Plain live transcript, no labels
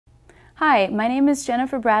Hi, my name is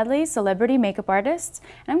Jennifer Bradley, celebrity makeup artist,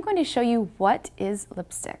 and I'm going to show you what is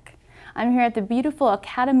lipstick. I'm here at the beautiful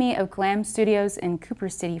Academy of Glam Studios in Cooper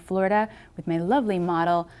City, Florida, with my lovely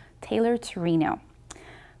model, Taylor Torino.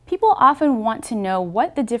 People often want to know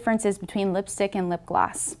what the difference is between lipstick and lip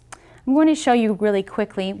gloss. I'm going to show you really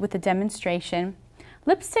quickly with a demonstration.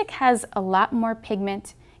 Lipstick has a lot more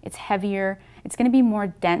pigment, it's heavier, it's going to be more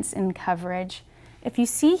dense in coverage. If you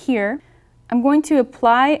see here, I'm going to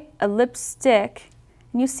apply a lipstick,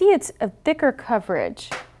 and you see it's a thicker coverage.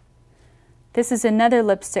 This is another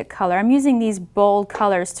lipstick color. I'm using these bold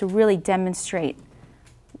colors to really demonstrate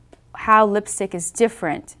how lipstick is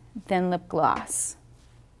different than lip gloss.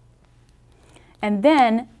 And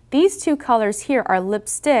then these two colors here are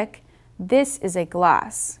lipstick. This is a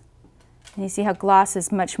gloss. And you see how gloss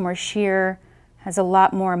is much more sheer, has a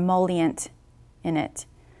lot more emollient in it.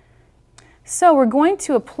 So we're going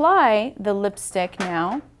to apply the lipstick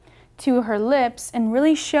now to her lips and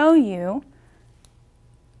really show you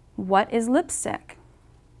what is lipstick.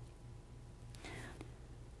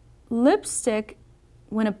 Lipstick,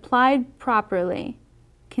 when applied properly,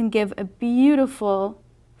 can give a beautiful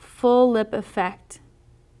full lip effect.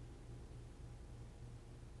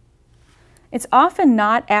 It's often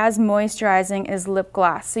not as moisturizing as lip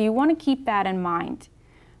gloss, so you want to keep that in mind.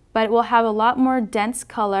 But it will have a lot more dense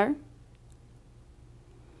color.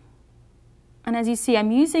 And as you see,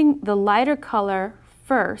 I'm using the lighter color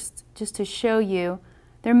first, just to show you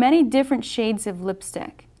there are many different shades of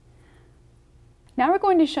lipstick. Now we're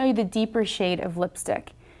going to show you the deeper shade of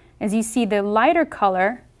lipstick. As you see, the lighter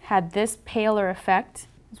color had this paler effect.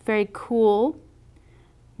 It's very cool.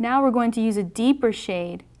 Now we're going to use a deeper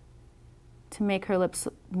shade to make her lips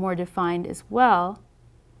more defined as well.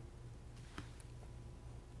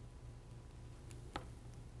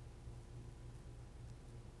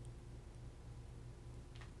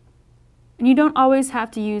 And you don't always have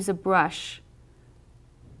to use a brush.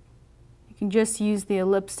 You can just use the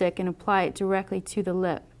lipstick and apply it directly to the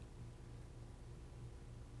lip.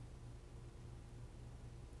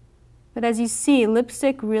 But as you see,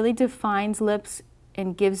 lipstick really defines lips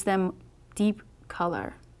and gives them deep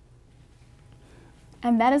color.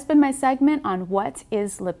 And that has been my segment on what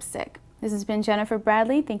is lipstick. This has been Jennifer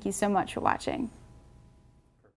Bradley. Thank you so much for watching.